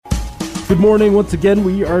Good morning. Once again,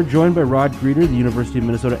 we are joined by Rod Greder, the University of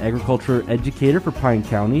Minnesota agriculture educator for Pine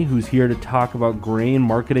County, who's here to talk about grain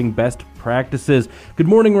marketing best practices. Good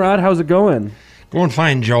morning, Rod. How's it going? Going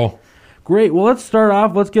fine, Joe. Great. Well, let's start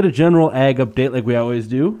off. Let's get a general ag update like we always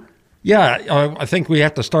do. Yeah, I think we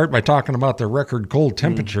have to start by talking about the record cold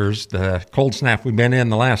temperatures, the cold snap we've been in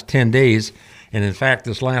the last 10 days. And in fact,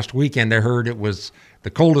 this last weekend, I heard it was the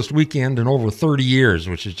coldest weekend in over 30 years,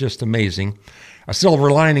 which is just amazing. A silver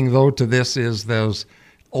lining, though, to this is those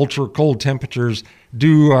ultra cold temperatures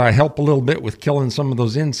do help a little bit with killing some of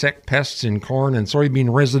those insect pests in corn and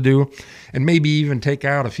soybean residue, and maybe even take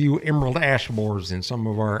out a few emerald ash borers in some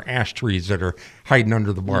of our ash trees that are hiding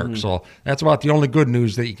under the bark. So that's about the only good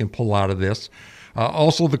news that you can pull out of this.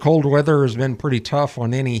 Also, the cold weather has been pretty tough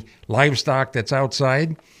on any livestock that's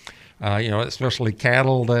outside, especially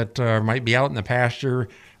cattle that might be out in the pasture.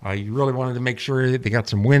 You really wanted to make sure that they got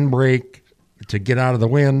some windbreak to get out of the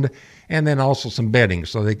wind, and then also some bedding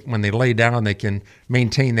so when they lay down, they can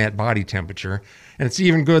maintain that body temperature. And it's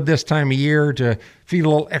even good this time of year to feed a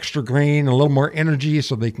little extra grain, a little more energy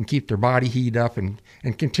so they can keep their body heat up and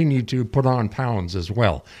continue to put on pounds as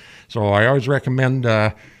well. So I always recommend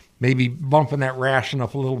maybe bumping that ration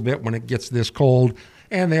up a little bit when it gets this cold,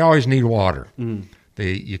 and they always need water.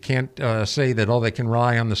 You can't say that, they can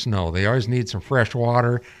rely on the snow. They always need some fresh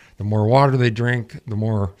water. The more water they drink, the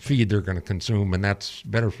more feed they're going to consume, and that's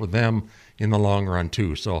better for them in the long run,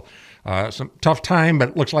 too. So some tough time, but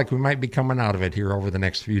it looks like we might be coming out of it here over the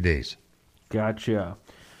next few days. Gotcha.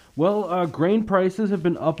 Well, grain prices have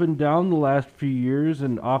been up and down the last few years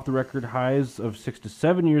and off the record highs of 6 to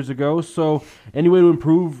 7 years ago. So any way to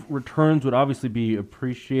improve returns would obviously be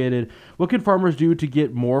appreciated. What can farmers do to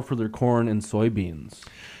get more for their corn and soybeans?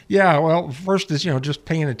 Yeah, well, first is, just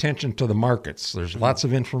paying attention to the markets. There's lots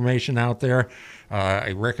of information out there.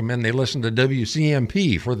 I recommend they listen to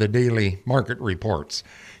WCMP for the daily market reports.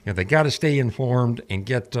 They got to stay informed and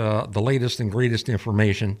get the latest and greatest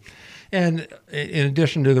information. And in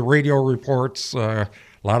addition to the radio reports, a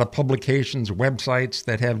lot of publications, websites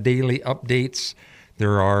that have daily updates.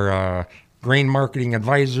 There are grain marketing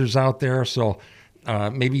advisors out there, so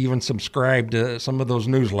maybe even subscribe to some of those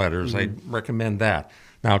newsletters. I'd recommend that.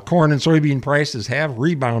 Now, corn and soybean prices have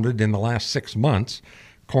rebounded in the last 6 months.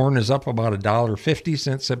 Corn is up about $1.50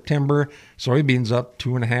 since September. Soybeans up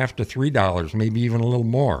 $2.50 to $3, maybe even a little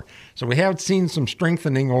more. So we have seen some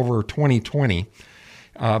strengthening over 2020.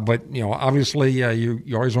 But, obviously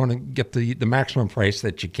you always want to get the maximum price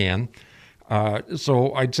that you can.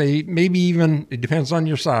 So I'd say maybe even, it depends on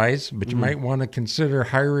your size, but you might want to consider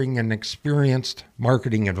hiring an experienced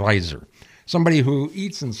marketing advisor, somebody who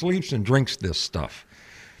eats and sleeps and drinks this stuff.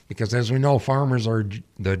 Because as we know, farmers are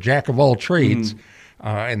the jack of all trades,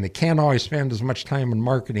 and they can't always spend as much time in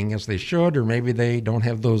marketing as they should, or maybe they don't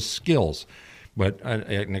have those skills. But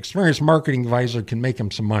an experienced marketing advisor can make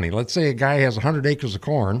them some money. Let's say a guy has 100 acres of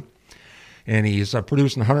corn, and he's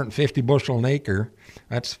producing 150 bushel an acre.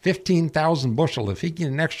 That's 15,000 bushel. If he can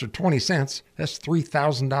get an extra 20 cents, that's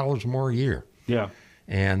 $3,000 more a year. Yeah.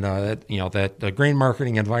 And that grain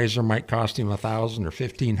marketing advisor might cost him $1,000 or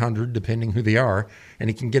 $1,500, depending who they are, and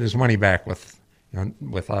he can get his money back with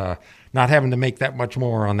not having to make that much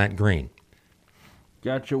more on that grain.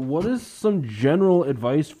 Gotcha. What is some general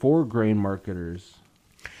advice for grain marketers?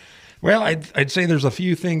 Well, I'd say there's a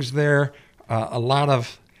few things there. A lot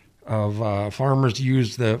of farmers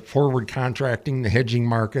use the forward contracting, the hedging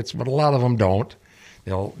markets, but a lot of them don't.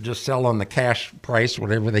 They'll just sell on the cash price,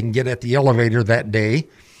 whatever they can get at the elevator that day,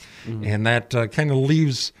 and that kind of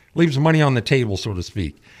leaves money on the table, so to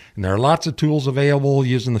speak. And there are lots of tools available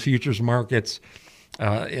using the futures markets,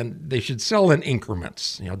 and they should sell in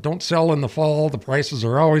increments. Don't sell in the fall. The prices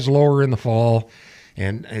are always lower in the fall,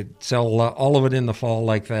 and sell all of it in the fall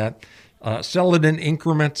like that. Sell it in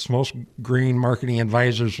increments. Most grain marketing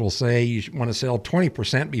advisors will say you want to sell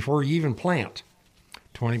 20% before you even plant,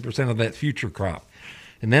 20% of that future crop.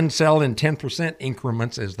 And then sell in 10%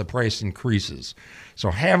 increments as the price increases.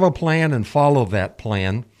 So have a plan and follow that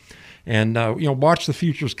plan. And, watch the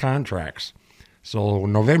futures contracts. So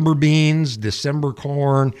November beans, December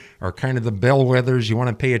corn are kind of the bellwethers you want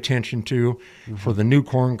to pay attention to for the new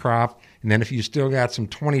corn crop. And then if you still got some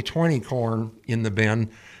 2020 corn in the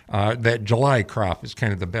bin, that July crop is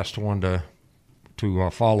kind of the best one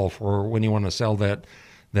to follow for when you want to sell that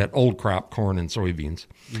old crop corn and soybeans.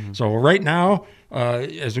 So right now,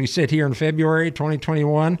 as we sit here in February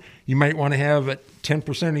 2021, you might want to have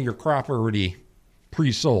 10% of your crop already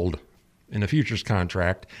pre-sold in a futures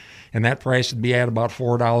contract, and that price would be at about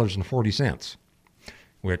 $4.40,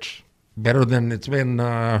 which better than it's been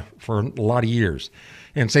for a lot of years.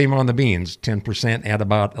 And same on the beans, 10% at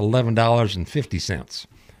about $11.50.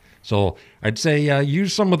 So I'd say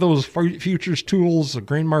use some of those futures tools. A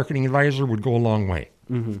grain marketing advisor would go a long way.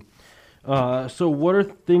 So what are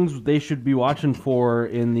things they should be watching for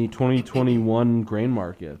in the 2021 grain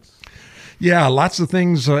markets? Yeah, lots of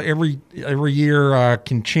things every year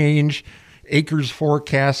can change. Acres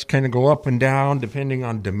forecasts kind of go up and down depending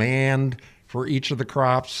on demand for each of the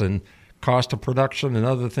crops and cost of production and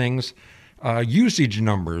other things. Usage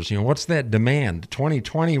numbers, what's that demand?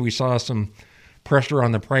 2020, we saw some pressure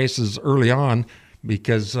on the prices early on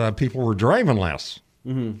because people were driving less.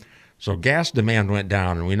 So gas demand went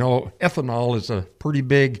down, and we know ethanol is a pretty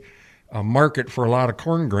big market for a lot of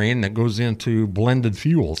corn grain that goes into blended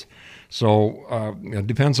fuels. So it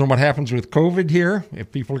depends on what happens with COVID here.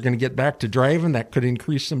 If people are going to get back to driving, that could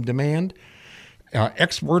increase some demand.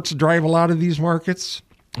 Exports drive a lot of these markets.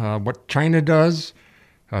 What China does,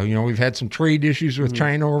 we've had some trade issues with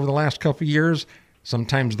China over the last couple of years.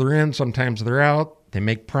 Sometimes they're in, sometimes they're out. They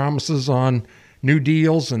make promises on new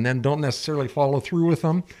deals and then don't necessarily follow through with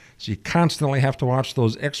them. So you constantly have to watch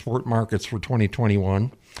those export markets for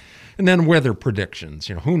 2021. And then weather predictions.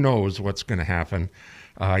 Who knows what's going to happen?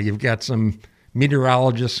 You've got some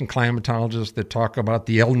meteorologists and climatologists that talk about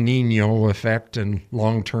the El Nino effect and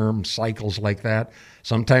long-term cycles like that.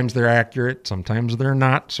 Sometimes they're accurate, sometimes they're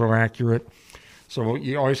not so accurate. So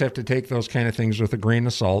you always have to take those kind of things with a grain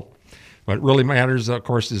of salt. What really matters, of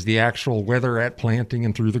course, is the actual weather at planting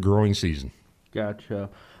and through the growing season. Gotcha.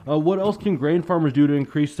 What else can grain farmers do to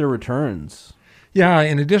increase their returns? Yeah,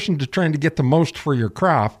 in addition to trying to get the most for your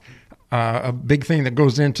crop, a big thing that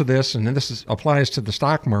goes into this, and this applies to the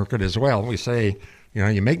stock market as well. We say,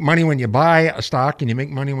 you make money when you buy a stock and you make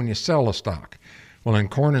money when you sell a stock. Well, in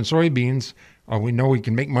corn and soybeans, we know we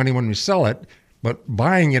can make money when we sell it, but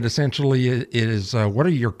buying it essentially is what are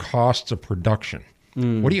your costs of production?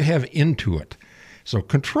 What do you have into it? So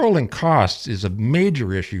controlling costs is a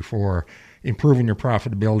major issue for improving your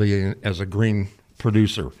profitability as a grain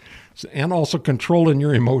producer, and also controlling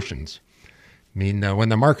your emotions. I mean, when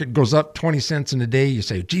the market goes up 20 cents in a day, you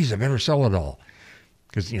say, geez, I better sell it all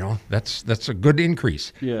because, that's a good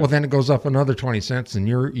increase. Yeah. Well, then it goes up another 20 cents and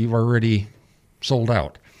you've already sold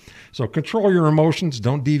out. So control your emotions.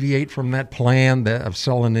 Don't deviate from that plan of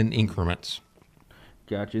selling in increments.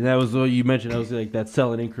 Gotcha. And that was what you mentioned. That was like that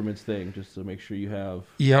selling increments thing, just to make sure you have.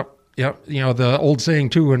 Yep. The old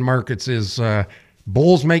saying, too, in markets is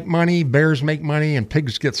bulls make money, bears make money, and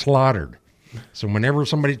pigs get slaughtered. So whenever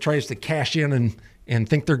somebody tries to cash in and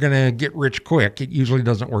think they're going to get rich quick, it usually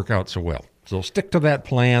doesn't work out so well. So stick to that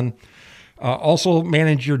plan. Also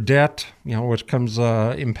manage your debt, which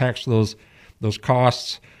impacts those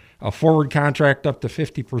costs. A forward contract up to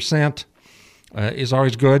 50%. Is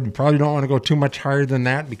always good. You probably don't want to go too much higher than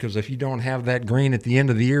that because if you don't have that grain at the end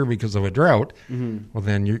of the year because of a drought, well,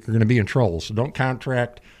 then you're going to be in trouble. So don't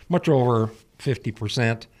contract much over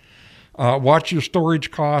 50%. Watch your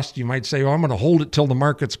storage costs. You might say, I'm going to hold it till the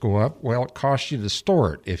markets go up. Well, it costs you to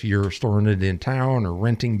store it. If you're storing it in town or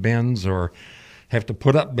renting bins or have to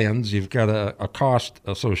put up bins, you've got a cost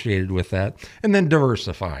associated with that. And then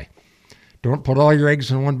diversify. Don't put all your eggs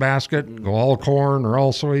in one basket. Go all corn or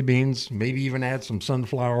all soybeans. Maybe even add some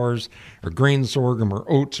sunflowers or grain sorghum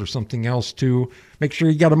or oats or something else too. Make sure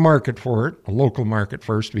you got a market for it, a local market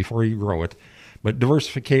first before you grow it. But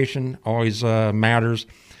diversification always matters.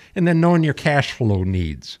 And then knowing your cash flow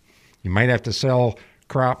needs. You might have to sell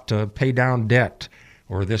crop to pay down debt.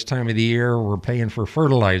 Or this time of the year, we're paying for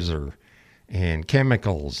fertilizer and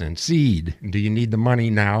chemicals and seed. Do you need the money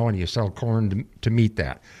now? And you sell corn to meet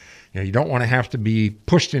that. You don't want to have to be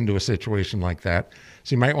pushed into a situation like that.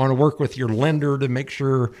 So you might want to work with your lender to make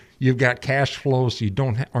sure you've got cash flow so you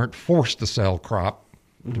aren't forced to sell crop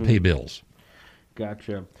to pay bills.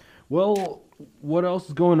 Gotcha. Well, what else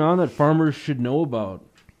is going on that farmers should know about?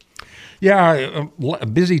 Yeah, a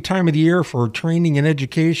busy time of the year for training and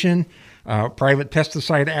education. Private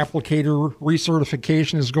pesticide applicator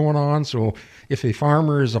recertification is going on. So if a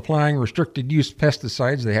farmer is applying restricted use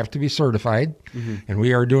pesticides, they have to be certified. And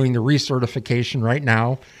we are doing the recertification right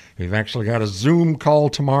now. We've actually got a Zoom call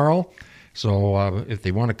tomorrow. So if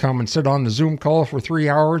they want to come and sit on the Zoom call for 3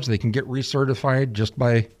 hours, they can get recertified just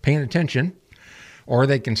by paying attention. Or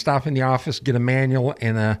they can stop in the office, get a manual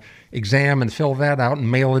and an exam and fill that out and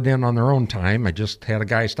mail it in on their own time. I just had a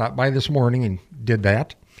guy stop by this morning and did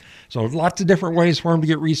that. So lots of different ways for them to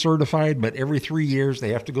get recertified, but every 3 years they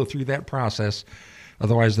have to go through that process.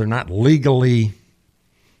 Otherwise, they're not legally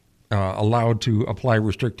allowed to apply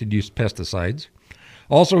restricted use pesticides.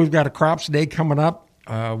 Also, we've got a Crops Day coming up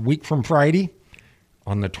a week from Friday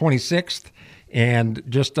on the 26th. And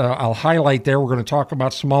just I'll highlight there, we're going to talk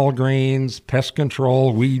about small grains, pest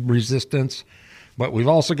control, weed resistance. But we've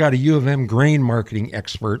also got a U of M grain marketing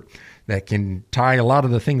expert that can tie a lot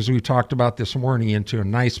of the things we talked about this morning into a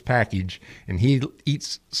nice package. And he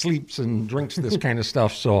eats, sleeps, and drinks this kind of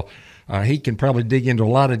stuff. So he can probably dig into a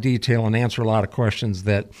lot of detail and answer a lot of questions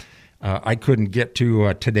that I couldn't get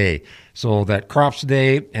to today. So that Crops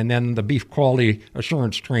Day and then the Beef Quality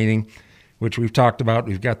Assurance Training, which we've talked about,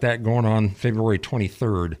 we've got that going on February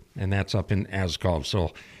 23rd, and that's up in Ascov. So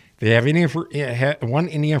if you have any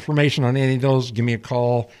information on any of those, give me a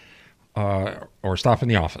call or stop in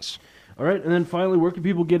the office. All right, and then finally, where can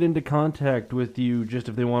people get into contact with you just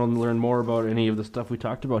if they want to learn more about any of the stuff we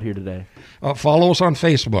talked about here today? Follow us on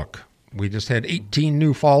Facebook. We just had 18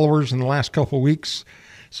 new followers in the last couple of weeks.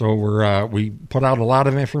 So we put out a lot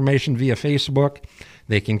of information via Facebook.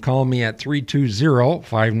 They can call me at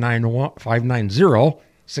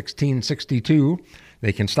 320-590-1662.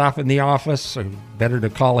 They can stop in the office, so better to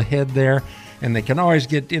call ahead there. And they can always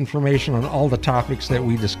get information on all the topics that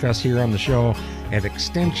we discuss here on the show at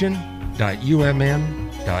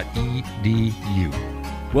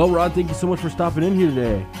extension.umn.edu. Well, Rod, thank you so much for stopping in here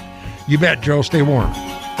today. You bet, Joe. Stay warm.